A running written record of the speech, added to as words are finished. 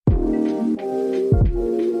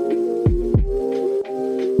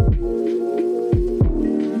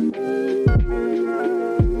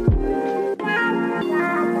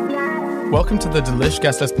Welcome to the Delish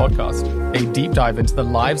Guestlist Podcast, a deep dive into the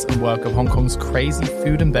lives and work of Hong Kong's crazy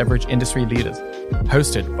food and beverage industry leaders,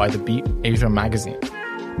 hosted by the Beat Asia magazine.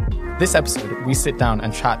 This episode, we sit down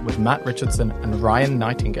and chat with Matt Richardson and Ryan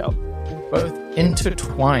Nightingale, both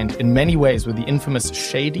intertwined in many ways with the infamous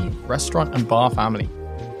Shady restaurant and bar family,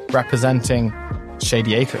 representing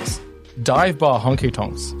Shady Acres, dive bar Honky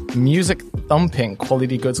Tonks, music-thumping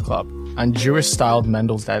Quality Goods Club, and Jewish-styled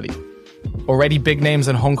Mendel's Deli. Already big names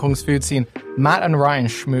in Hong Kong's food scene, Matt and Ryan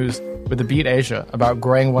schmooze with the Beat Asia about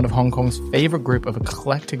growing one of Hong Kong's favorite group of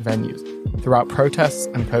eclectic venues throughout protests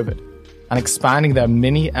and COVID, and expanding their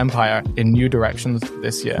mini empire in new directions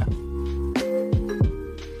this year.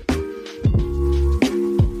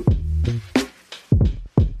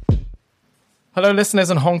 Hello,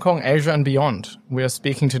 listeners in Hong Kong, Asia, and beyond. We are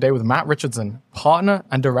speaking today with Matt Richardson, partner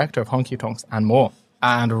and director of Honky Tonks and more,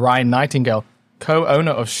 and Ryan Nightingale,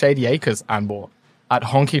 co-owner of Shady Acres and more, at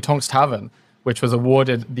Honky Tonks Tavern, which was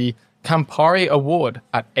awarded the Campari Award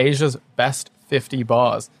at Asia's Best 50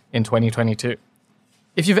 Bars in 2022.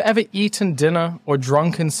 If you've ever eaten dinner or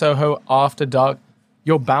drunk in SoHo after dark,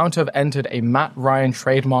 you're bound to have entered a Matt Ryan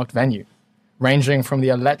trademarked venue, ranging from the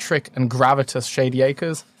electric and gravitas Shady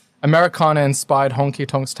Acres, Americana-inspired Honky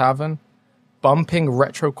Tonks Tavern, bumping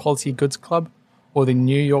retro Quality Goods Club, or the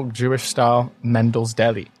New York Jewish-style Mendel's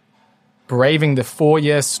Deli. Braving the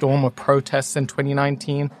 4-year storm of protests in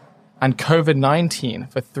 2019 and COVID-19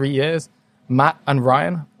 for 3 years, Matt and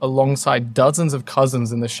Ryan, alongside dozens of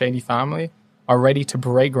cousins in the Shady family, are ready to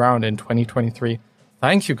break ground in 2023.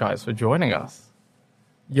 Thank you guys for joining us.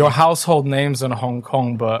 Your household names in Hong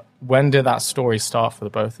Kong, but when did that story start for the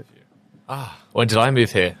both of you? When did I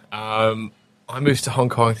move here? I moved to Hong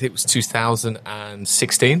Kong, I think it was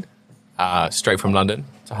 2016, straight from London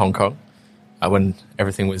to Hong Kong, when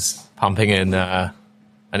everything was pumping and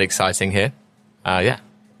exciting here.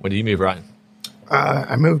 When did you move, Ryan?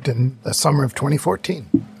 I moved in the summer of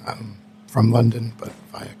 2014 from London, but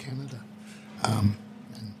via Canada. And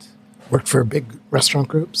worked for big restaurant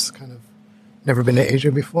groups, kind of never been to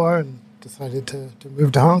Asia before, and decided to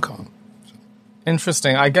move to Hong Kong.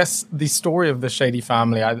 Interesting. I guess the story of the Shady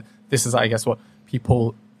family, this is, I guess, what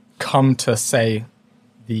people come to say,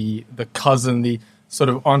 the cousin, the sort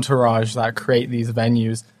of entourage that create these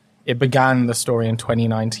venues. It began the story in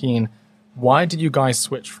 2019. Why did you guys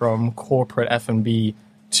switch from corporate F&B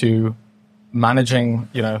to managing,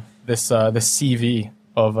 this CV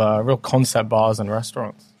of real concept bars and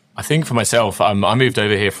restaurants? I think for myself, I moved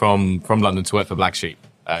over here from London to work for Black Sheep,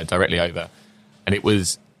 directly over. And it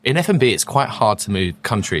was, in F&B, it's quite hard to move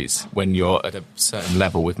countries when you're at a certain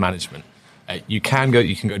level with management. You can go to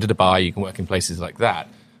Dubai, you can work in places like that.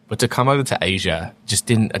 But to come over to Asia, I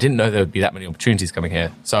didn't know there would be that many opportunities coming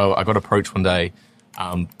here. So I got approached one day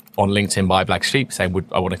on LinkedIn by Black Sheep saying,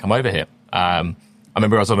 I want to come over here. I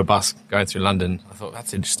remember I was on a bus going through London. I thought,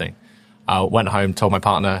 that's interesting. Went home, told my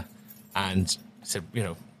partner, and said,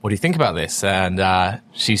 what do you think about this? And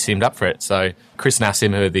she seemed up for it. So Chris and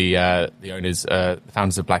Asim, who are the owners, the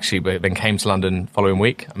founders of Black Sheep, then came to London the following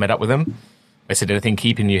week. I met up with them. They said, anything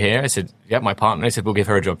keeping you here? I said, yeah, my partner. They said, we'll give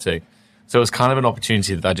her a job too. So it was kind of an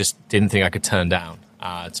opportunity that I just didn't think I could turn down,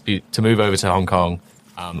 to move over to Hong Kong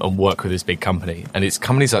and work with this big company. And it's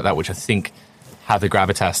companies like that which I think have the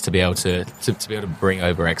gravitas to be able to be able to bring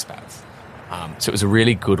over expats. So it was a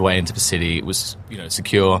really good way into the city. It was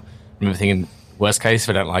secure. I remember thinking, worst case, if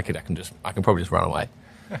I don't like it, I can probably just run away.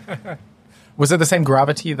 Was it the same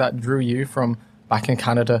gravity that drew you from back in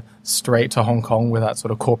Canada straight to Hong Kong with that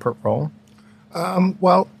sort of corporate role?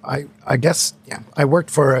 Well, I guess, yeah. I worked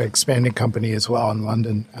for an expanding company as well in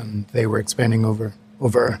London, and they were expanding over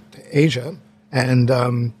to Asia. And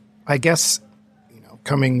I guess,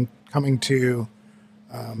 coming to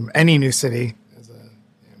any new city as a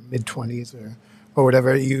mid-20s or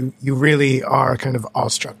whatever, you really are kind of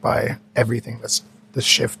awestruck by everything. The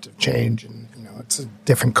shift of change, and it's a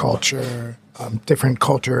different culture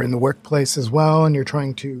in the workplace as well, and you're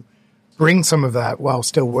trying to bring some of that while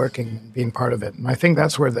still working and being part of it. And I think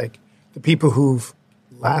that's where the people who've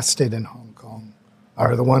lasted in Hong Kong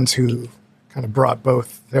are the ones who kind of brought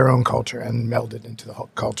both their own culture and melded into the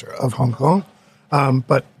whole culture of Hong Kong.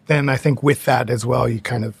 But then I think with that as well, you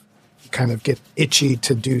kind of get itchy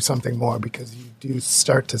to do something more, because you do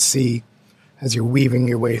start to see, as you're weaving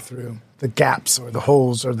your way through, the gaps or the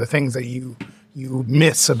holes or the things that you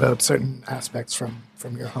miss about certain aspects from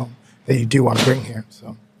your home that you do want to bring here.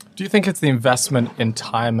 So, do you think it's the investment in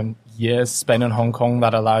time and years spent in Hong Kong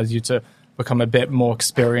that allows you to become a bit more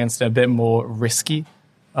experienced and a bit more risky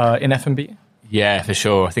in F&B? Yeah, for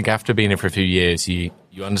sure. I think after being here for a few years, you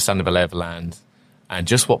understand the lay of the land and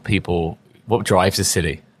just what drives the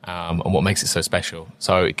city. and what makes it so special.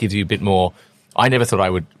 So it gives you a bit more. I never thought I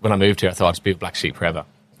would, when I moved here, I thought I'd just be with Black Sheep forever.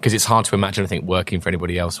 Because it's hard to imagine, I think, working for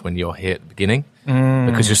anybody else when you're here at the beginning.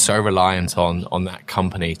 Because you're so reliant on that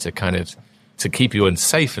company to keep you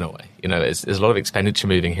safe in a way. You know, there's a lot of expenditure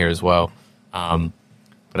moving here as well.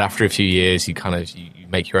 But after a few years, you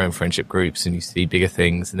make your own friendship groups and you see bigger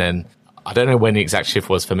things. And then I don't know when the exact shift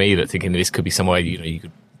was for me, but thinking this could be somewhere, you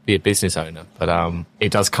could be a business owner. But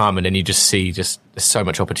it does come, and then you just see there's so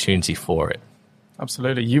much opportunity for it.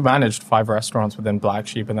 Absolutely. You managed 5 restaurants within Black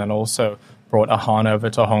Sheep and then also brought Ahan over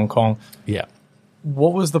to Hong Kong. Yeah.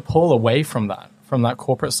 What was the pull away from that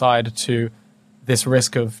corporate side to this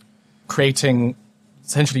risk of creating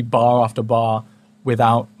essentially bar after bar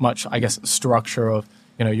without much, I guess, structure of,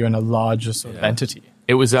 you're in a larger sort of entity?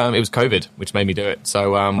 It was COVID, which made me do it.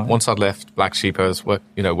 So once I'd left Black Sheep, I was working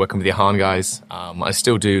with the Ahan guys. I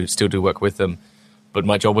still do work with them, but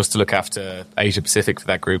my job was to look after Asia Pacific for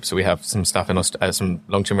that group. So we have some stuff in some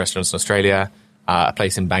long-term restaurants in Australia, a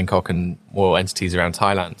place in Bangkok, and more entities around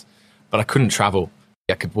Thailand. But I couldn't travel.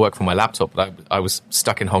 I could work from my laptop, but I was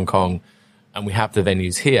stuck in Hong Kong, and we have the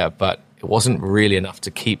venues here, but it wasn't really enough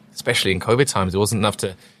to keep, especially in COVID times, it wasn't enough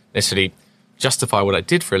to necessarily justify what I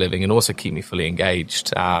did for a living and also keep me fully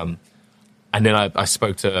engaged. And then I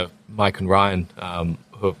spoke to Mike and Ryan,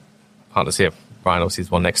 who are partners here. Ryan obviously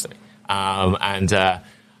is one next to me. And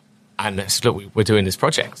they said, look, we're doing this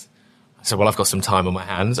project. I said, well, I've got some time on my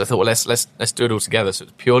hands. I thought, well, let's do it all together. So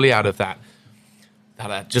it's purely out of that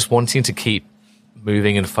just wanting to keep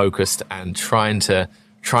moving and focused and trying to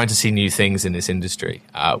see new things in this industry,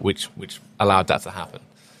 which allowed that to happen.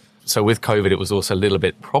 So with COVID, it was also a little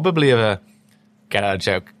bit probably of a get out of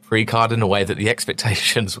jail free card in a way that the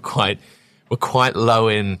expectations were quite low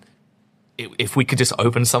in. If we could just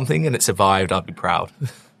open something and it survived, I'd be proud.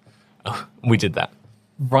 We did that.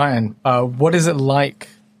 Ryan, what is it like,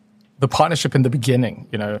 the partnership in the beginning,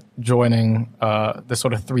 joining the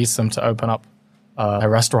sort of threesome to open up a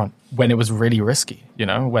restaurant when it was really risky,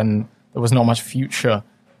 when there was not much future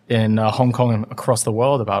in Hong Kong and across the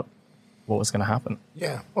world about what was going to happen?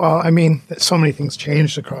 Yeah, well, I mean, so many things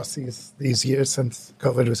changed across these years since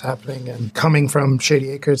COVID was happening, and coming from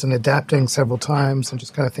Shady Acres and adapting several times and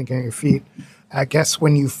just kind of thinking on your feet. I guess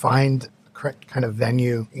when you find the correct kind of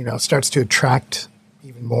venue, it starts to attract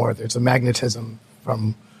even more. There's a magnetism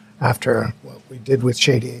from after what we did with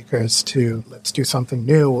Shady Acres to let's do something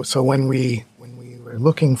new. So when we were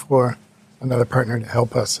looking for another partner to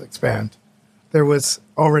help us expand, there was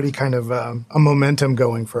already kind of a momentum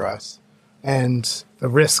going for us. And the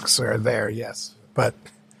risks are there, yes. But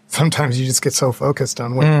sometimes you just get so focused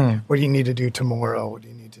on what do you need to do tomorrow? What do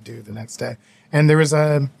you need to do the next day? And there was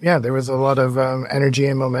a lot of energy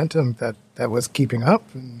and momentum that was keeping up.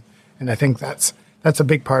 And I think that's a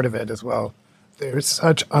big part of it as well. There's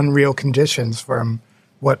such unreal conditions from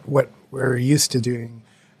what we're used to doing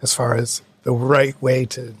as far as the right way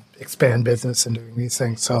to expand business and doing these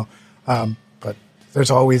things. So, but there's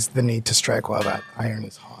always the need to strike while that iron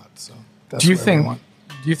is hot. So that's do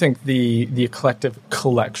you think the eclectic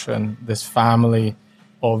collection, this family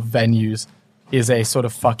of venues, is a sort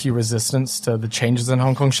of fuck you resistance to the changes in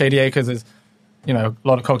Hong Kong? Shady Acres is, a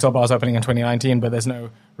lot of cocktail bars opening in 2019, but there's no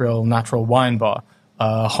real natural wine bar.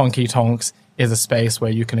 Honky Tonks is a space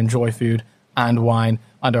where you can enjoy food and wine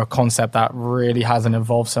under a concept that really hasn't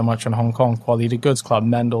evolved so much in Hong Kong. Quality Goods Club,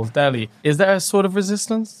 Mendel's, Deli. Is there a sort of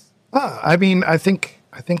resistance? I mean, I think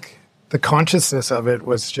the consciousness of it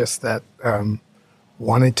was just that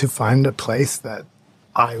wanted to find a place that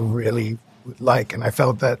I really would like. And I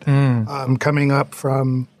felt that coming up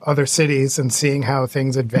from other cities and seeing how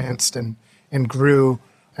things advanced and grew.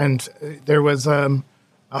 And there was a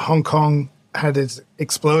Hong Kong had its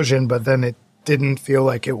explosion, but then it didn't feel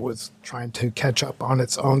like it was trying to catch up on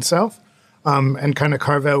its own self and kind of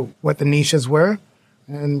carve out what the niches were.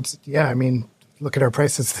 And yeah, I mean, look at our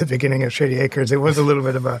prices at the beginning of Shady Acres. It was a little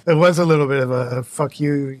bit of a fuck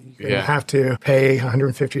you. You have to pay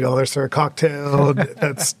 $150 for a cocktail.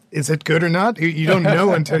 Is it good or not? You don't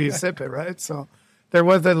know until you sip it, right? So there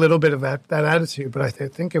was a little bit of that attitude, but I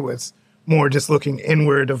think it was more just looking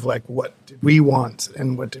inward of like, what did we want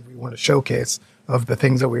and what did we want to showcase of the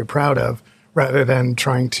things that we were proud of, rather than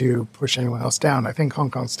trying to push anyone else down. I think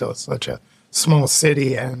Hong Kong still is such a small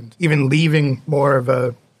city, and even leaving more of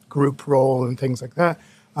a group role and things like that,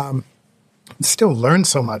 still learned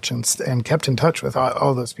so much and kept in touch with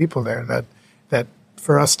all those people there that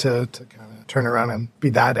for us to kind of turn around and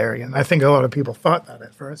be that area. And I think a lot of people thought that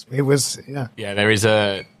at first. It was, yeah. Yeah, there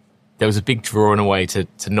was a big draw in a way to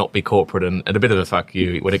not be corporate and a bit of a fuck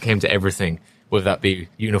you when it came to everything. whether that be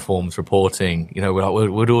uniforms, reporting, you know,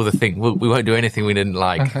 we'll do all the thing. We won't do anything we didn't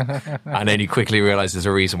like. And then you quickly realize there's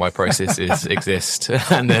a reason why processes exist.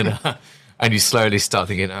 And then, and you slowly start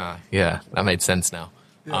thinking, yeah, that made sense now.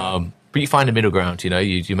 Yeah. But you find a middle ground, you know,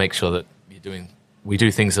 you make sure that we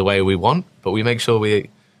do things the way we want, but we make sure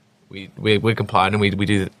we're compliant, and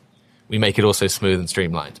we make it also smooth and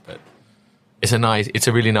streamlined. But it's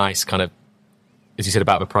a really nice kind of, as you said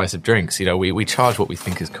about the price of drinks, you know, we charge what we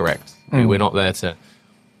think is correct. We're not there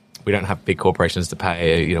we don't have big corporations to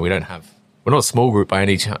pay, you know, we're not a small group by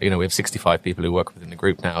any you know, we have 65 people who work within the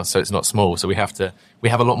group now, so it's not small. So we have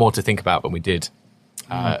a lot more to think about than we did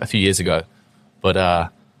a few years ago.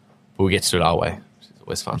 But we get to do it our way, which is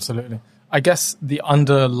always fun. Absolutely. I guess the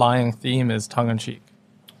underlying theme is tongue-in-cheek.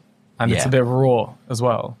 And it's a bit raw as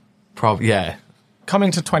well. Probably, yeah.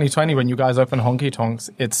 Coming to 2020, when you guys open Honky Tonks,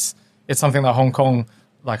 it's something that Hong Kong,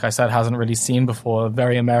 like I said, hasn't really seen before.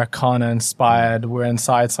 Very Americana-inspired. We're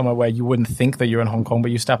inside somewhere where you wouldn't think that you're in Hong Kong, but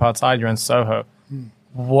you step outside, you're in SoHo.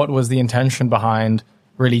 What was the intention behind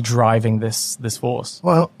really driving this force?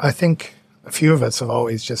 Well, I think a few of us have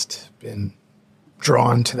always just been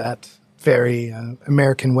drawn to that very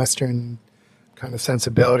American Western kind of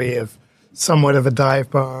sensibility of somewhat of a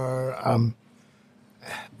dive bar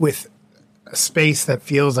with a space that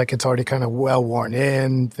feels like it's already kind of well worn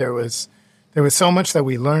in. There was so much that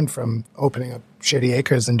we learned from opening up Shady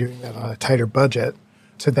Acres and doing that on a tighter budget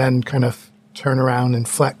to then kind of turn around and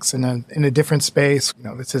flex in a different space. You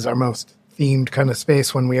know, this is our most themed kind of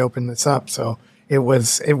space when we opened this up. So it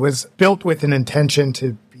was built with an intention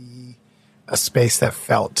to be a space that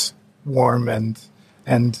felt warm and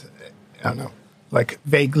I don't know, like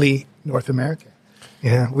vaguely North American.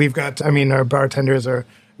 Yeah, we've got, our bartenders are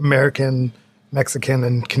American, Mexican,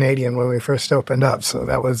 and Canadian when we first opened up. So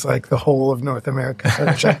that was like the whole of North America kind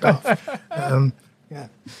of checked off. Yeah.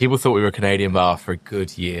 People thought we were a Canadian bar for a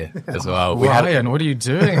good year as well. Ryan, what are you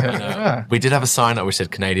doing here? We did have a sign up which said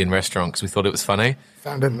Canadian restaurant because we thought it was funny.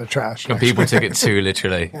 Found it in the trash. And people took it too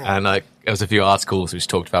literally. Yeah. And there was a few articles which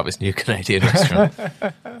talked about this new Canadian restaurant.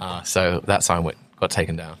 So that sign got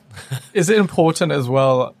taken down. Is it important as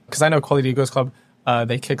well, because I know Quality Goods Club,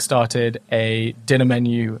 they kickstarted a dinner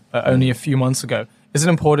menu only a few months ago. Is it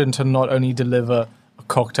important to not only deliver a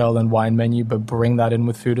cocktail and wine menu, but bring that in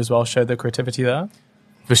with food as well, show the creativity there?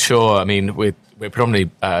 For sure. I mean, we're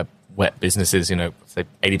predominantly wet businesses, you know, say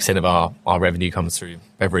 80% of our revenue comes through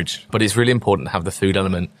beverage. But it's really important to have the food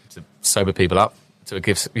element to sober people up, to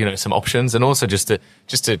give, you know, some options, and also just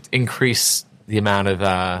to increase the amount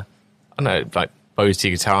of, bows to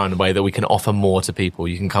your guitar in a way that we can offer more to people.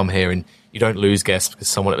 You can come here and you don't lose guests because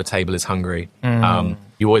someone at the table is hungry.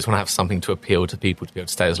 You always want to have something to appeal to people to be able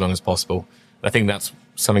to stay as long as possible. I think that's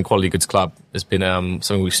something Quality Goods Club has been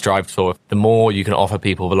something we've strived for. The more you can offer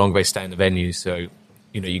people, the longer they stay in the venue. So,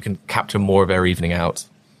 you know, you can capture more of their evening out.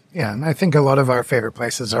 Yeah, and I think a lot of our favorite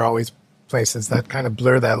places are always places that kind of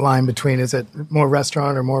blur that line between, is it more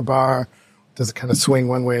restaurant or more bar? Does it kind of swing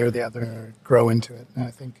one way or the other, or grow into it? And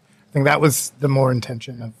I think that was the more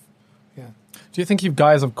intention of, yeah. Do you think you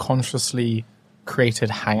guys have consciously created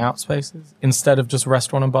hangout spaces instead of just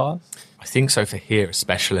restaurant and bars? I think so, for here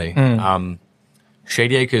especially.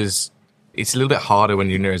 Shady Acres, it's a little bit harder when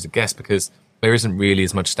you're near as a guest because there isn't really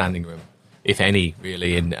as much standing room, if any,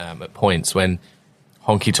 really, in at points. When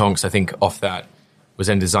Honky Tonks, I think, off that was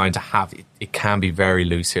then designed to have, it can be very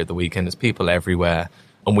loose here at the weekend. There's people everywhere.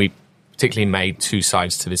 And we particularly made two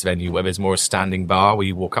sides to this venue where there's more a standing bar where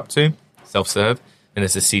you walk up to, self-serve, and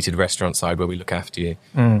there's a seated restaurant side where we look after you.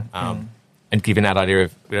 And giving that idea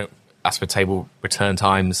of, you know, as for table return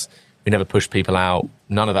times, we never push people out,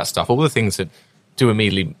 none of that stuff. All the things that do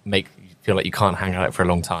immediately make you feel like you can't hang out for a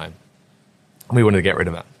long time. And we wanted to get rid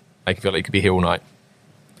of that. Make you feel like you could be here all night.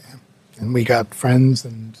 Yeah. And we got friends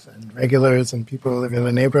and regulars and people who live in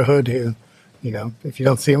the neighborhood who, you know, if you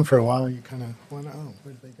don't see them for a while, you kind of want to,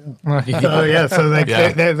 where did they go? So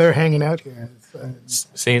they're hanging out here.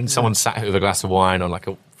 Seeing someone sat here with a glass of wine on like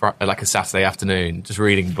a Saturday afternoon, just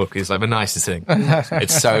reading a book is like the nicest thing.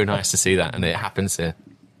 It's so nice to see that, and it happens here.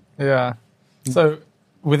 Yeah. So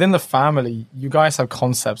within the family, you guys have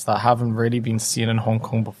concepts that haven't really been seen in Hong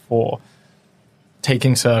Kong before.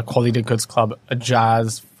 Taking to Quality Goods Club a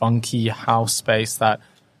jazz, funky house space that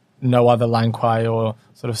no other Lang Kwai or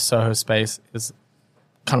sort of Soho space is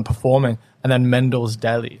kind of performing. And then Mendel's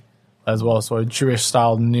Deli as well, so a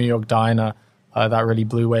Jewish-style New York diner that really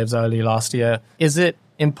blew waves early last year. Is it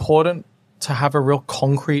important to have a real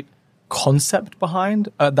concrete concept behind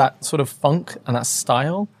that sort of funk and that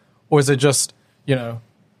style? Or is it just, you know,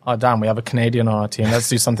 oh, damn, we have a Canadian on our team, let's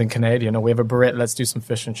do something Canadian. Or we have a Brit, let's do some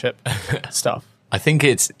fish and chip stuff. I think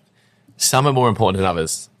it's Some are more important than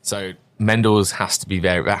others. So Mendel's has to be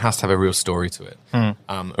there. That has to have a real story to it.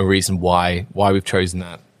 A reason why we've chosen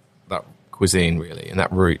that cuisine, really, and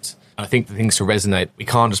that route. And I think the things to resonate, we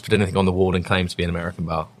can't just put anything on the wall and claim to be an American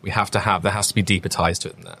bar. There has to be deeper ties to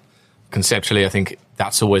it than that. Conceptually, I think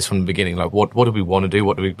that's always from the beginning. Like, what do we want to do?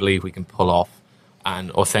 What do we believe we can pull off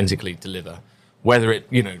and authentically deliver? Whether it,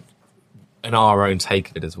 and our own take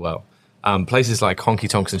of it as well. Places like Honky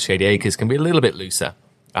Tonks and Shady Acres can be a little bit looser.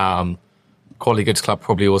 Quality Goods Club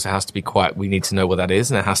probably also has to be we need to know what that is,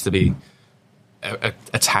 and it has to be a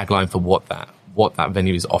tagline for what that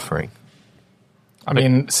venue is offering. I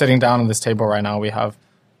mean, sitting down on this table right now, we have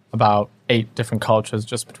about 8 different cultures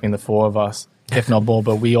just between the 4 of us, if not more,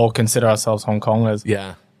 but we all consider ourselves Hong Kongers.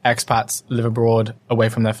 Yeah. Expats live abroad, away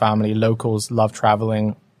from their family. Locals love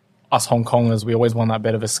traveling. Us Hong Kongers, we always want that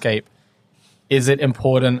bit of escape. Is it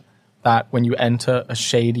important that when you enter a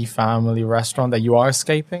shady family restaurant that you are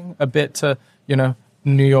escaping a bit to,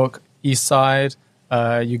 New York East Side?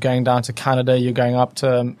 You're going down to Canada. You're going up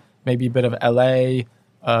to maybe a bit of LA.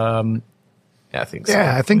 Yeah, I think so.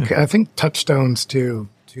 Yeah, I think touchstones to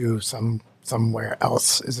somewhere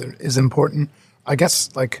else is important. I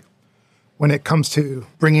guess, like, when it comes to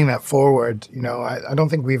bringing that forward, I don't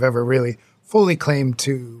think we've ever really fully claimed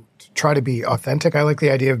to try to be authentic. I like the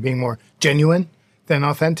idea of being more genuine than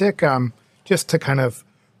authentic, just to kind of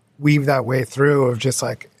weave that way through of just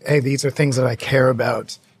like, hey, these are things that I care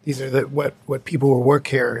about. These are what people who work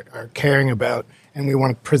here are caring about, and we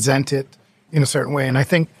want to present it in a certain way. And I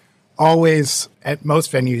think always at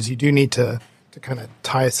most venues, you do need to kind of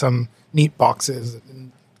tie some neat boxes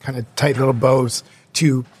and kind of tight little bows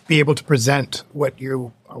to be able to present what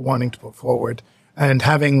you are wanting to put forward. And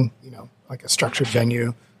having, like a structured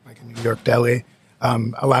venue, like a New York Deli,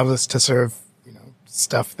 allows us to serve,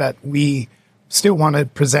 stuff that we still want to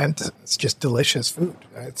present. It's just delicious food,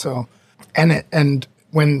 right? So, and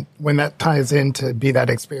when that ties in to be that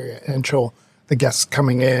experiential, the guests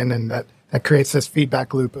coming in, and that creates this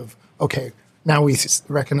feedback loop of, okay, now we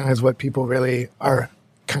recognize what people really are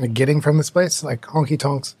kind of getting from this place. Like Honky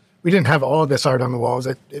Tonks, we didn't have all of this art on the walls.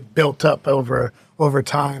 It built up over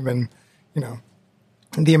time, and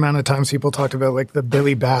the amount of times people talked about like the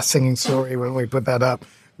Billy Bass singing story when we put that up,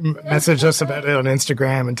 message us about it on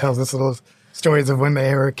Instagram and tells us little stories of when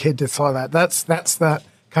they were a kid that saw that. That's that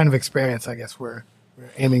kind of experience, I guess, we're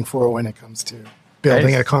aiming for when it comes to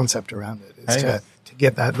building a concept around it, is to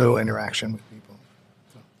get that little interaction with people.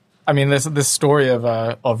 So. I mean, this story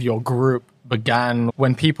of your group began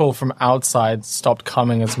when people from outside stopped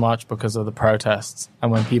coming as much because of the protests,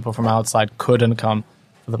 and when people from outside couldn't come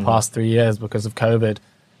for the past 3 years because of COVID.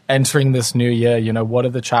 Entering this new year, what are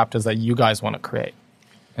the chapters that you guys want to create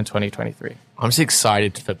in 2023? I'm just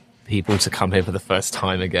excited for people to come here for the first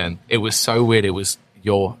time again. It was so weird. It was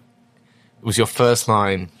your first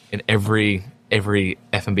line in every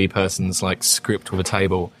F&B person's like script with a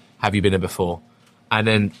table. Have you been here before? And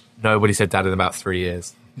then nobody said that in about 3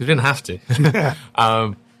 years. You didn't have to.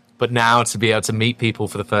 But now to be able to meet people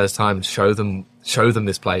for the first time and show them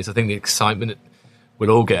this place, I think the excitement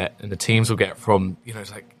we'll all get and the teams will get from,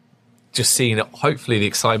 it's like just seeing it, hopefully the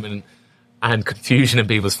excitement and confusion in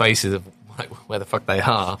people's faces of like where the fuck they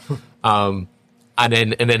are. And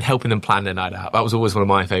then helping them plan their night out. That was always one of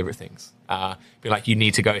my favorite things. Be like, you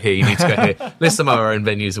need to go here, you need to go here. List some of our own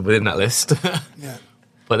venues within that list. Yeah.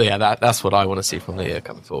 But yeah, that's what I want to see from the year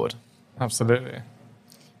coming forward. Absolutely.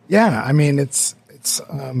 Yeah, I mean, it's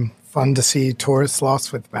fun to see tourists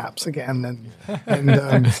lost with maps again, and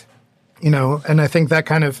and I think that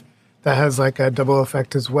has like a double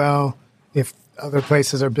effect as well. If other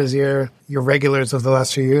places are busier, your regulars of the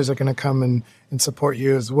last few years are going to come and support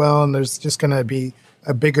you as well, and there's just going to be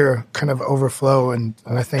a bigger kind of overflow, and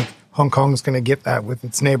I think Hong Kong's going to get that with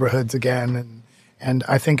its neighborhoods again, and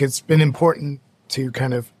I think it's been important to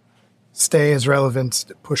kind of stay as relevant,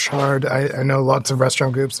 push hard. I know lots of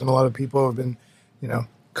restaurant groups and a lot of people have been,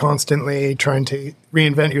 constantly trying to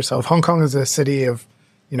reinvent yourself. Hong Kong is a city of,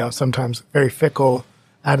 sometimes very fickle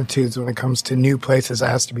attitudes when it comes to new places. It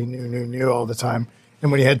has to be new all the time.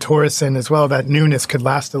 And when you had tourists in as well, that newness could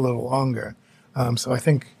last a little longer. So I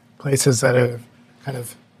think places that have kind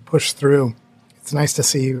of pushed through, it's nice to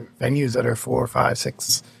see venues that are 4, 5,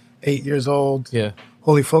 6, 8 years old. Yeah.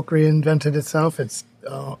 Holy Folk reinvented itself. It's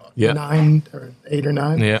 9 or 8 or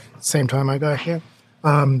 9. Yeah. Same time I got here.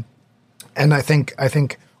 And I think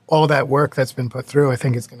all that work that's been put through, I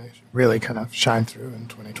think is going to really kind of shine through in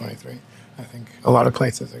 2023. I think a lot of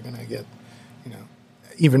places are going to get,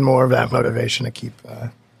 even more of that motivation to keep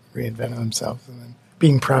reinventing themselves and then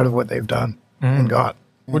being proud of what they've done and got.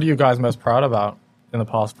 What are you guys most proud about in the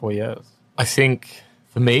past 4 years? I think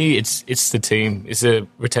For me, it's the team. It's a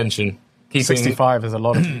retention. 65 is a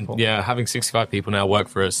lot of people. Yeah, having 65 people now work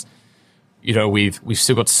for us. You know, we've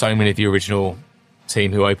still got so many of the original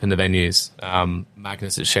team who opened the venues.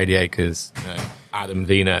 Magnus at Shady Acres, Adam,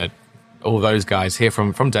 Vina, all those guys here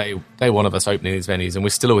from day one of us opening these venues, and we're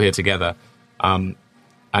still all here together.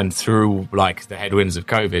 And through like the headwinds of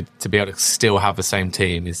COVID, to be able to still have the same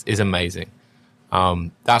team is amazing.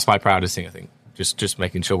 That's my proudest thing, I think. Just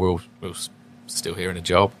making sure we're all still here in a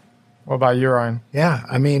job. What about you, Ryan? Yeah,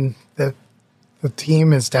 I mean, the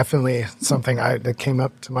team is definitely something that came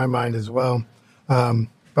up to my mind as well.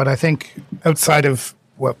 But I think outside of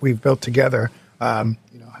what we've built together,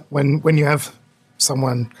 when you have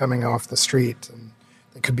someone coming off the street, and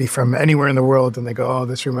they could be from anywhere in the world, and they go, "Oh,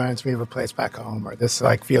 this reminds me of a place back home," or "This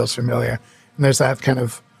like feels familiar," and there's that kind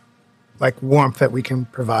of like warmth that we can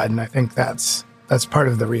provide, and I think that's part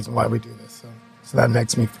of the reason why we do this. So that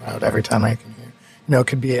makes me proud every time I can hear. It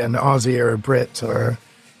could be an Aussie or a Brit or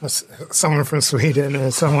someone from Sweden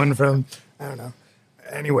or someone from, I don't know,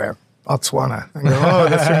 anywhere, Botswana. And go, "Oh,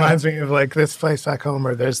 this reminds me of like this place back home,"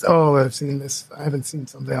 or I've seen this. I haven't seen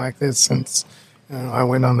something like this since I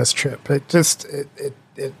went on this trip.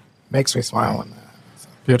 It makes me smile when that happens. So.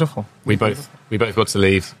 Beautiful. We both got to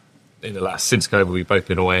leave since COVID. We've both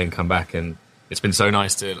been away and come back, and it's been so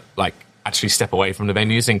nice to like actually step away from the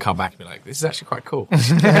venues and come back and be like, "This is actually quite cool."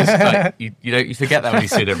 Like, you forget that when you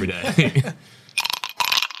see it every day.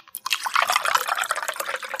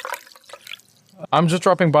 I'm just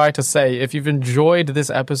dropping by to say, if you've enjoyed this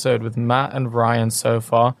episode with Matt and Ryan so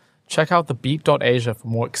far, check out thebeat.asia for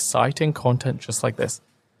more exciting content just like this.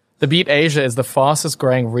 The Beat Asia is the fastest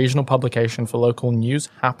growing regional publication for local news,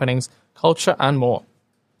 happenings, culture, and more.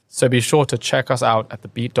 So be sure to check us out at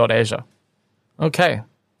thebeat.asia. Okay,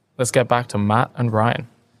 let's get back to Matt and Ryan.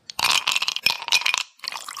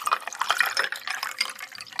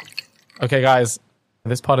 Okay, guys,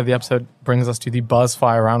 this part of the episode brings us to the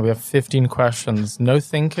Buzzfire round. We have 15 questions. No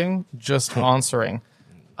thinking, just answering.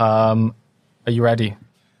 Are you ready?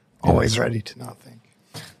 Always ready to not think.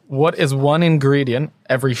 What is one ingredient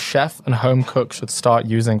every chef and home cook should start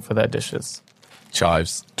using for their dishes?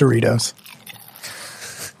 Chives. Doritos.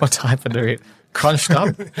 What type of Dorito? Crunched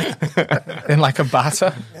up? In like a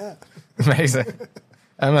batter? Yeah. Amazing.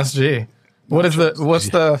 MSG.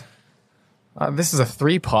 This is a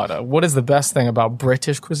three-parter. What is the best thing about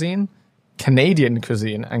British cuisine, Canadian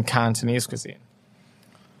cuisine, and Cantonese cuisine?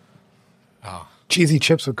 Cheesy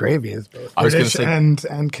chips with gravy is both I was British gonna say-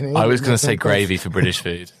 and Canadian. I was going to say gravy for British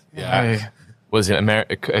food. Yeah. Hey. Was it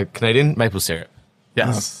Canadian? Maple syrup.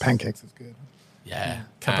 Yes. Pancakes is good. Yeah.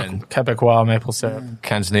 And Quebecois maple syrup.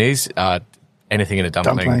 Cantonese, anything in a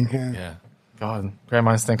dumpling. Dumpling, yeah. Yeah. God, great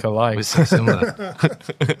minds think alike. It's so similar.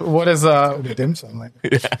 What is The dim sum, like.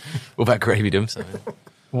 Yeah. What about gravy dim sum?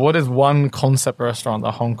 what is one concept restaurant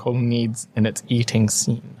that Hong Kong needs in its eating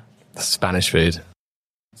scene? Spanish food.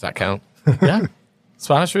 Does that count? Yeah.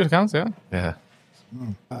 Spanish food counts, yeah. Yeah.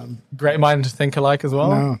 Great mind think alike as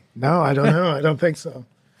well. No, I don't know. I don't think so.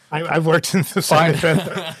 I've worked in the Fine. same.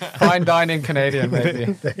 Fine dining Canadian, maybe.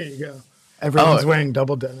 There you go. Everyone's wearing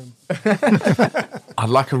double denim. I'd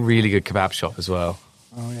like a really good kebab shop as well.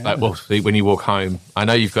 Oh, yeah. Like, well, when you walk home, I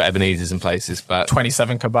know you've got Ebenezer's in places, but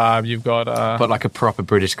 27 kebab, you've got... but like a proper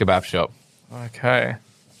British kebab shop. Okay.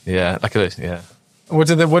 Yeah, like a, yeah. What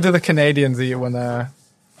do the Canadians eat when they're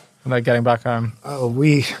getting back home? Oh,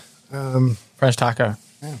 we... French taco.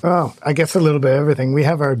 Oh, I guess a little bit of everything. We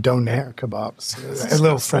have our donair kebabs. A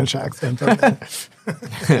little French accent on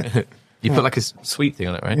there. You put like a sweet thing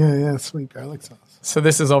on it, right? Yeah, sweet garlic sauce. So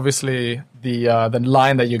this is obviously the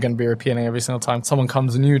line that you're going to be repeating every single time someone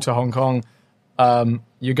comes new to Hong Kong.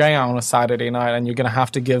 You're going out on a Saturday night and you're going to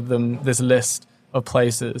have to give them this list of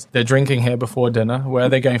places. They're drinking here before dinner. Where are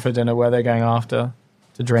they going for dinner? Where are they going after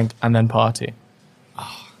to drink and then party?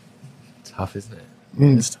 Tough, isn't it?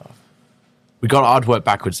 It's tough. We got hard work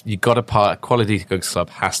backwards. You got a Quality Goods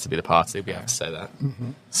Club has to be the party. We have to say that.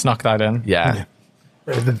 Snuck that in. Yeah.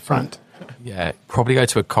 Right at the front. Yeah. Probably go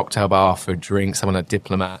to a cocktail bar for a drink. Someone at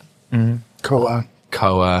Diplomat. Koa.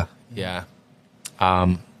 Yeah.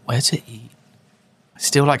 Where to eat? I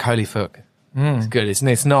still like Holy Fook. It's good, isn't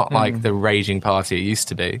it? It's not like the raging party it used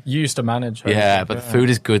to be. You used to manage. Yeah, but the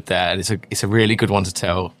food is good there. And it's a really good one to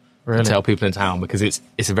tell people in town because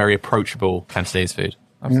it's a very approachable Cantonese food.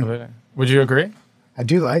 Absolutely. Would you agree? I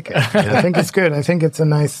do like it. I think it's good. I think it's a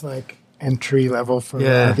nice entry level for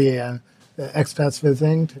the expats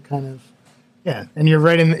visiting to kind of and you're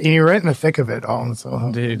right in the thick of it all in Soho.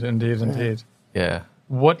 Indeed. Yeah.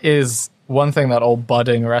 What is one thing that all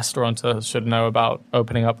budding restaurateurs should know about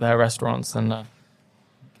opening up their restaurants and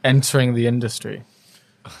entering the industry?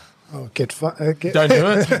 Don't do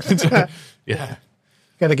it. Yeah.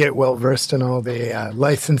 Got to get well versed in all the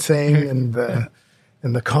licensing and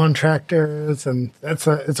the contractors, and it's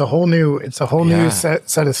a whole new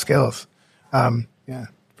set of skills.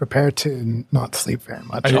 Prepare to not sleep very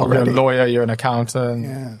much. You're already. a lawyer, you're an accountant.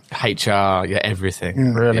 Yeah. HR,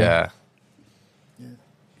 everything. Really? Yeah,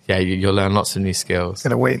 you'll learn lots of new skills. Got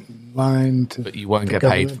to wait in line But you won't get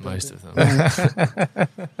paid for most of them.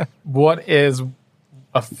 What is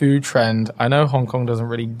a food trend? I know Hong Kong doesn't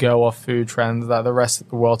really go off food trends that the rest of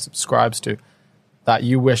the world subscribes to, that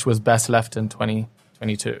you wish was best left in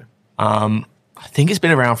 2022. I think it's been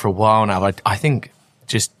around for a while now. I think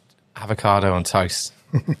just avocado on toast.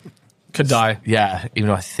 Could die. Yeah, even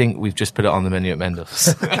though I think we've just put it on the menu at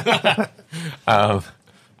Mendel's.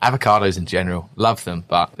 Avocados in general, love them,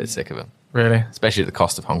 but a bit sick of them. Really? Especially at the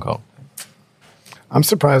cost of Hong Kong. I'm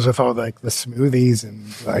surprised with all the smoothies and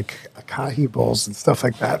acai bowls and stuff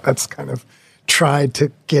like that. That's kind of tried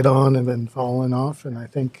to get on and then fallen off. And I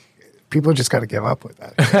think people just got to give up with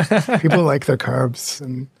that. People like their carbs,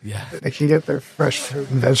 and they can get their fresh fruit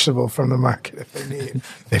and vegetable from the market if they need.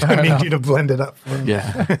 They don't need you to blend it up for them.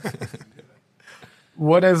 Yeah.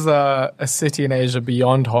 What is a city in Asia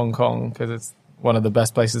beyond Hong Kong, because it's one of the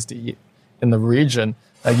best places to eat in the region,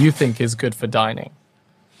 that you think is good for dining?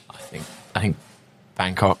 I think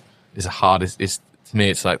Bangkok is the hardest. To me,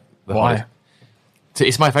 it's like the Why? hardest.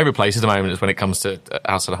 It's my favorite place at the moment. Is when it comes to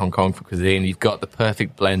outside of Hong Kong for cuisine. You've got the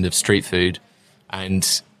perfect blend of street food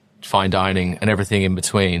and fine dining and everything in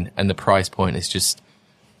between, and the price point is just,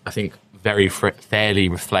 I think, very fairly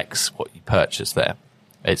reflects what you purchase there.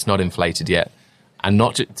 It's not inflated yet, and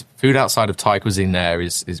not just, food outside of Thai cuisine there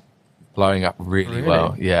is blowing up really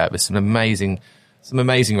well. Yeah, there's some amazing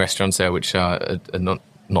restaurants there which are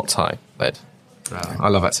not Thai led. I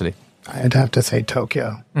love actually. I'd have to say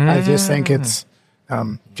Tokyo. I just think it's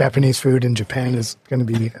Japanese food in Japan is going to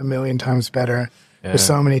be a million times better. Yeah. There's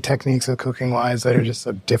so many techniques of cooking wise that are just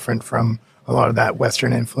so different from a lot of that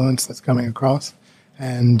Western influence that's coming across.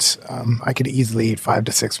 And I could easily eat 5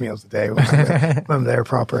 to 6 meals a day when I'm there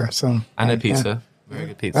proper. So and a pizza, very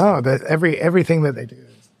good pizza. Oh, everything that they do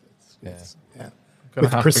is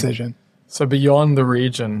with precision. So beyond the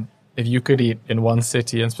region, if you could eat in one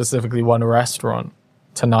city and specifically one restaurant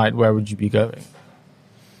tonight, where would you be going?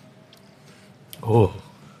 Oh,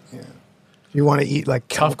 yeah. Do you want to eat like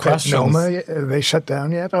tough questions? Noma? Are they shut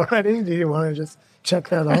down yet already? Do you want to just check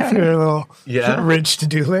that off your little rich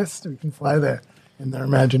to-do list? We can fly there in their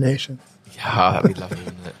imaginations. Yeah, that'd be lovely,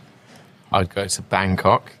 wouldn't it? I'd go to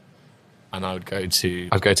Bangkok, and I'd go to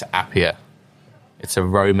Apia. It's a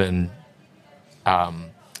Roman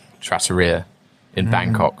trattoria in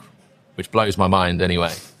Bangkok, which blows my mind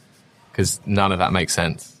anyway, because none of that makes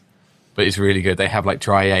sense. But it's really good. They have like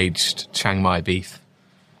dry-aged Chiang Mai beef,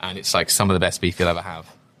 and it's like some of the best beef you'll ever have.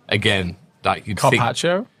 Again, like you'd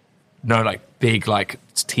Carpaccio? No, like big like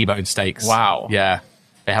T-bone steaks. Wow. Yeah.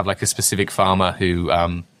 They have like a specific farmer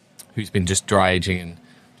who's been just dry-aging and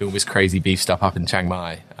doing this crazy beef stuff up in Chiang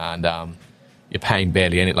Mai, and you're paying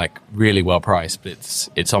barely any, like really well priced, but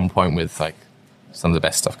it's on point with like some of the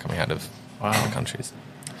best stuff coming out of other countries.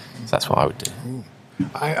 So that's what I would do.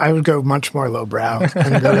 I would go much more lowbrow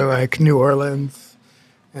and go to like New Orleans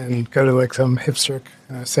and go to like some hipster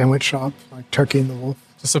sandwich shop, like Turkey and the Wolf.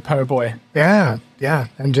 Just a po' boy. Yeah.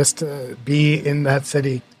 And just be in that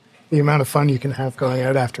city. The amount of fun you can have going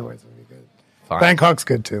out afterwards would be good. Fine. Bangkok's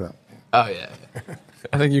good too, though. Oh, yeah.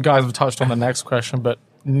 I think you guys have touched on the next question, but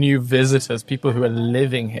new visitors, people who are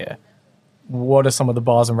living here, what are some of the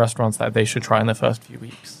bars and restaurants that they should try in the first few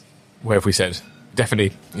weeks? Where have we said?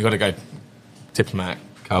 Definitely, you got to go Diplomat,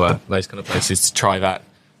 Kawa, those kind of places to try that.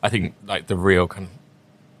 I think like the real kind of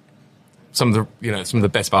some of the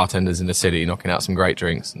best bartenders in the city knocking out some great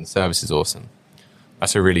drinks, and the service is awesome.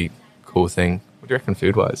 That's a really cool thing. What do you reckon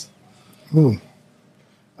food wise? Ooh.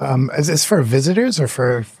 Is this for visitors or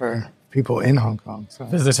for people in Hong Kong? So.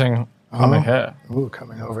 Visiting, coming here. Ooh,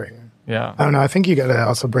 coming over here. Yeah. I don't know. I think you got to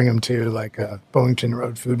also bring them to like a Bowington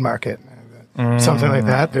Road food market, something like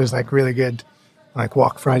that. There's like really good like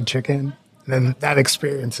wok fried chicken. And then that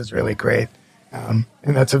experience is really great. And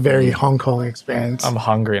that's a very Hong Kong experience. I'm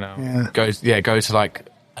hungry now. Yeah. Go to like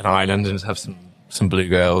an island and have some blue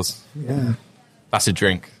girls. Yeah. That's a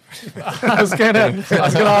drink. I was gonna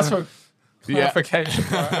ask for clarification.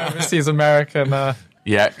 Overseas American. Go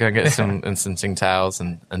and get some Tsingtaos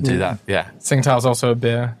and do that. Yeah. Tsingtao's also a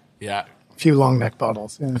beer. Yeah. A few long neck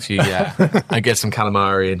bottles. Yeah. And get some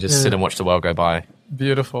calamari and just sit and watch the world go by.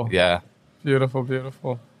 Beautiful. Yeah.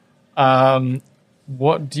 Beautiful.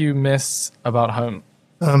 What do you miss about home?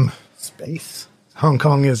 Space. Hong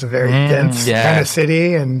Kong is a very dense kind of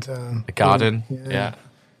city, and The garden. Yeah.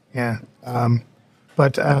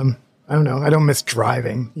 But I don't know. I don't miss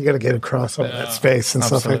driving. You got to get across all that space and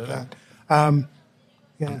stuff like that. I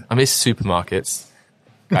miss supermarkets.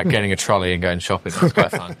 Like getting a trolley and going shopping. It's quite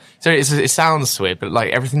fun. So it sounds weird, but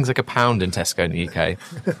like everything's like £1 in Tesco in the UK.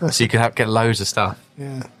 So you can get loads of stuff.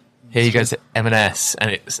 Yeah. Here you go to M&S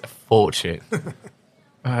and it's a fortune.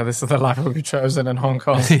 This is the life we've chosen in Hong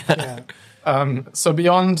Kong. So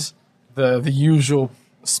beyond the usual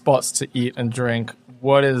spots to eat and drink,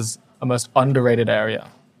 what is a most underrated area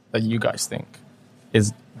that you guys think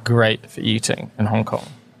is great for eating in Hong Kong?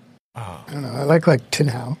 I don't know. I like Tin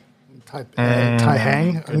Hau. Tai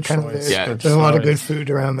Hang. There's a lot of good food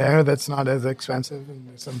around there that's not as expensive, and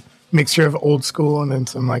there's some mixture of old school and then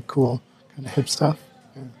some like cool kind of hip stuff.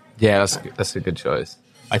 Yeah, that's a good choice.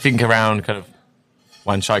 I think around kind of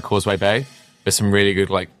Wan Chai Causeway Bay, there's some really good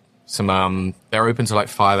they're open to like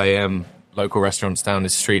 5 a.m. local restaurants down the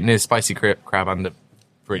street near Spicy Crab under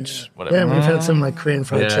bridge, whatever. Yeah, we've had some like Korean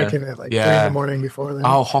fried chicken at like 3 in the morning before then.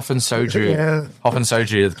 Oh, Hoffen Soju. Yeah. Hoffen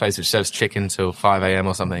Soju is the place which serves chicken till 5 a.m.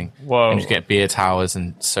 or something. Whoa. And you get beer towers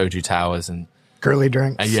and soju towers. And girly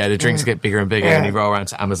drinks. the drinks get bigger and bigger and you roll around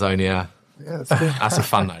to Amazonia. Yeah, that's good. That's a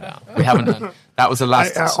fun night out. We haven't done... That was the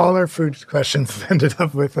last... all our food questions ended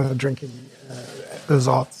up with drinking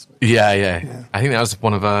results. Yeah. I think that was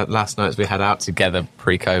one of our last nights we had out together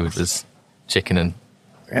pre-COVID was chicken and...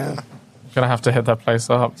 Yeah. Gonna have to hit that place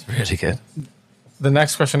up. It's really good. The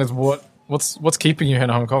next question is what's keeping you here in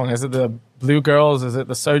Hong Kong? Is it the Blue Girls? Is it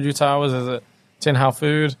the soju towers? Is it Tin Hau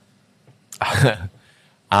food? I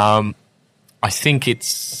think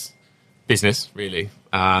it's business, really.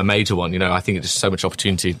 A major one, I think it's just so much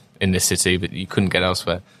opportunity in this city that you couldn't get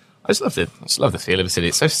elsewhere. I just love it. I just love the feel of the city.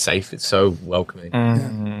 It's so safe. It's so welcoming.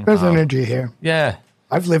 Yeah. There's energy here. Yeah.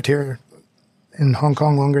 I've lived here in Hong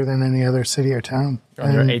Kong longer than any other city or town. You're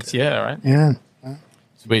on your 8th year, right? Yeah.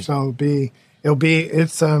 Sweet. So it'll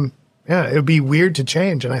be weird to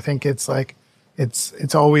change, and I think it's like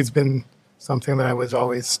it's always been something that I was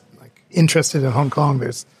always like interested in Hong Kong.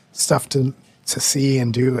 There's stuff to see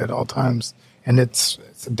and do at all times, and it's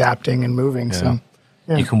adapting and moving. Yeah.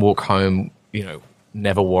 So you can walk home,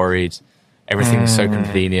 never worried. Everything's so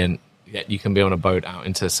convenient. Yet you can be on a boat out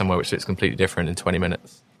into somewhere which looks completely different in 20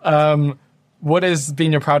 minutes. What has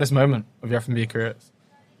been your proudest moment of your F&B careers?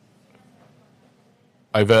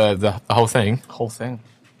 Over the whole thing? Whole thing.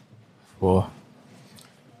 Or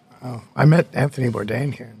I met Anthony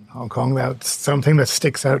Bourdain here in Hong Kong. That's something that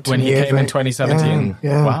sticks out to me. When he came in 2017?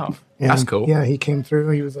 Yeah. Wow. Yeah. That's cool. Yeah, he came through.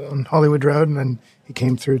 He was on Hollywood Road, and then he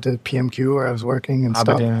came through to PMQ where I was working and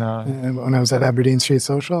Aberdeen, stopped. When I was at Aberdeen Street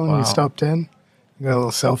Social, and he stopped in. I got a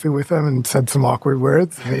little selfie with him and said some awkward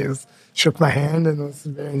words. And he shook my hand and was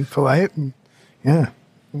very polite. And yeah,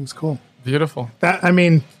 it was cool. Beautiful. That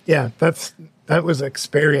was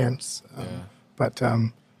experience. But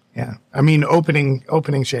opening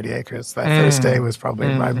Shady Acres that first day was probably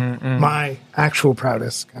my actual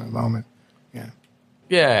proudest kind of moment. Yeah.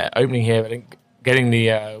 Yeah, opening here. I think getting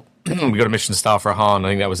the we got a Michelin star for Han. I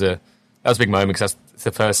think that was a big moment because that's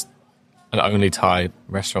the first and only Thai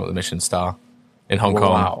restaurant with a Michelin star in Hong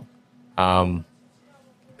Kong. Wow.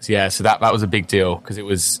 So that was a big deal because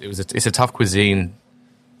it's a tough cuisine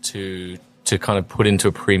to kind of put into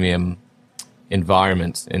a premium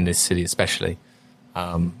environment in this city, especially.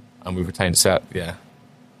 And we retained set. Yeah,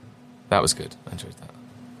 that was good. I enjoyed that.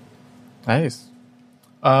 Nice.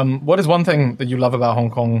 What is one thing that you love about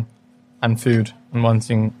Hong Kong and food, and one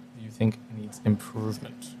thing you think needs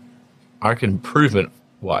improvement? I reckon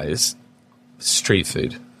improvement-wise, street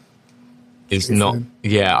food is not. Food.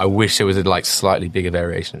 Yeah, I wish there was a slightly bigger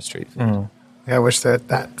variation of street food. Yeah, I wish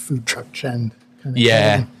that food truck trend kind of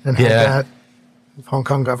Yeah, came and had that. If Hong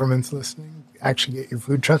Kong government's listening, actually get your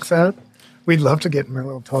food trucks out. We'd love to get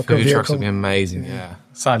Merlot taco Food vehicle. trucks would be amazing. Yeah.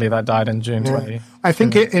 Sadly, that died in June 20. Yeah. I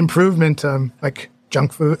think improvement, like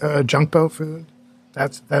junk boat food,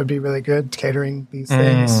 that would be really good. Catering these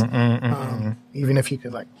things, even if you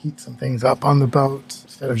could heat some things up on the boat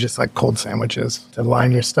instead of just cold sandwiches to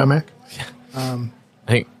line your stomach. I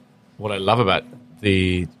think what I love about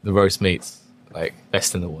the roast meats,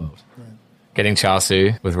 best in the world. Right. Getting char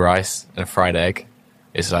siu with rice and a fried egg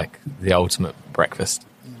is the ultimate breakfast.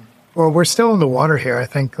 Well, we're still in the water here. I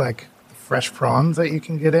think the fresh prawns that you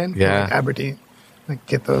can get in, Aberdeen,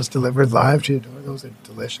 get those delivered live to your door. Those are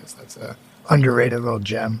delicious. That's a underrated little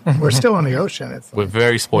gem. We're still on the ocean. We're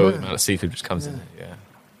very spoiled with the amount of seafood which comes in there. Yeah.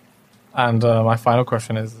 And my final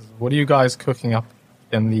question is, what are you guys cooking up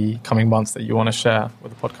in the coming months that you want to share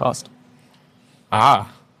with the podcast?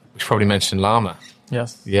 We should probably mention llama.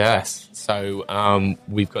 Yes. So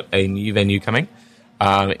we've got a new venue coming.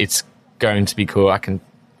 It's going to be called, I can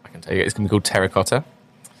tell you, it's going to be called Terracotta.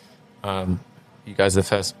 You guys are the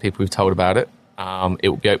first people who've told about it. It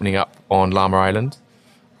will be opening up on Llama Island,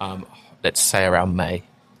 let's say around May,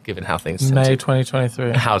 given how things tend May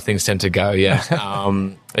 2023. How things tend to go, yeah.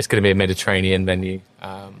 It's going to be a Mediterranean venue,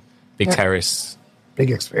 big terrace. Big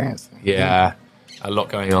experience. Yeah, a lot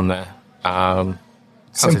going on there.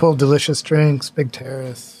 Simple, delicious drinks, big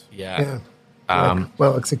terrace. Yeah.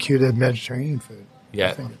 Well executed Mediterranean food.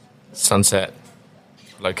 Yeah, sunset,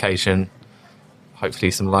 location, hopefully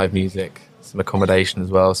some live music, some accommodation as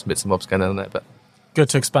well, some bits and bobs going on there. But good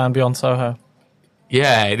to expand beyond Soho.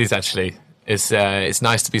 Yeah, it is actually. It's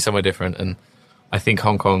nice to be somewhere different, and I think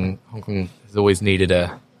Hong Kong has always needed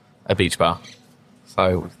a beach bar.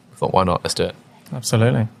 So we thought, why not? Let's do it.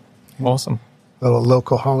 Absolutely. Awesome. A little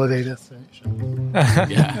local holiday destination.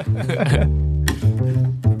 Yeah.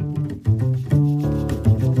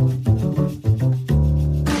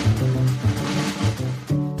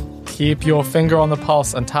 Keep your finger on the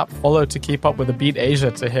pulse and tap follow to keep up with the Beat Asia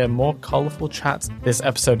to hear more colorful chats. This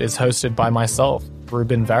episode is hosted by myself,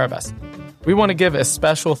 Ruben Verabes. We want to give a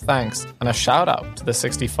special thanks and a shout out to the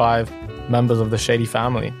 65 members of the Shady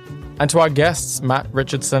family and to our guests, Matt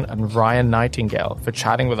Richardson and Ryan Nightingale, for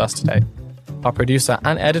chatting with us today. Our producer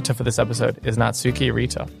and editor for this episode is Natsuki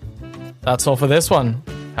Rita. That's all for this one.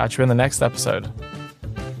 Catch you in the next episode.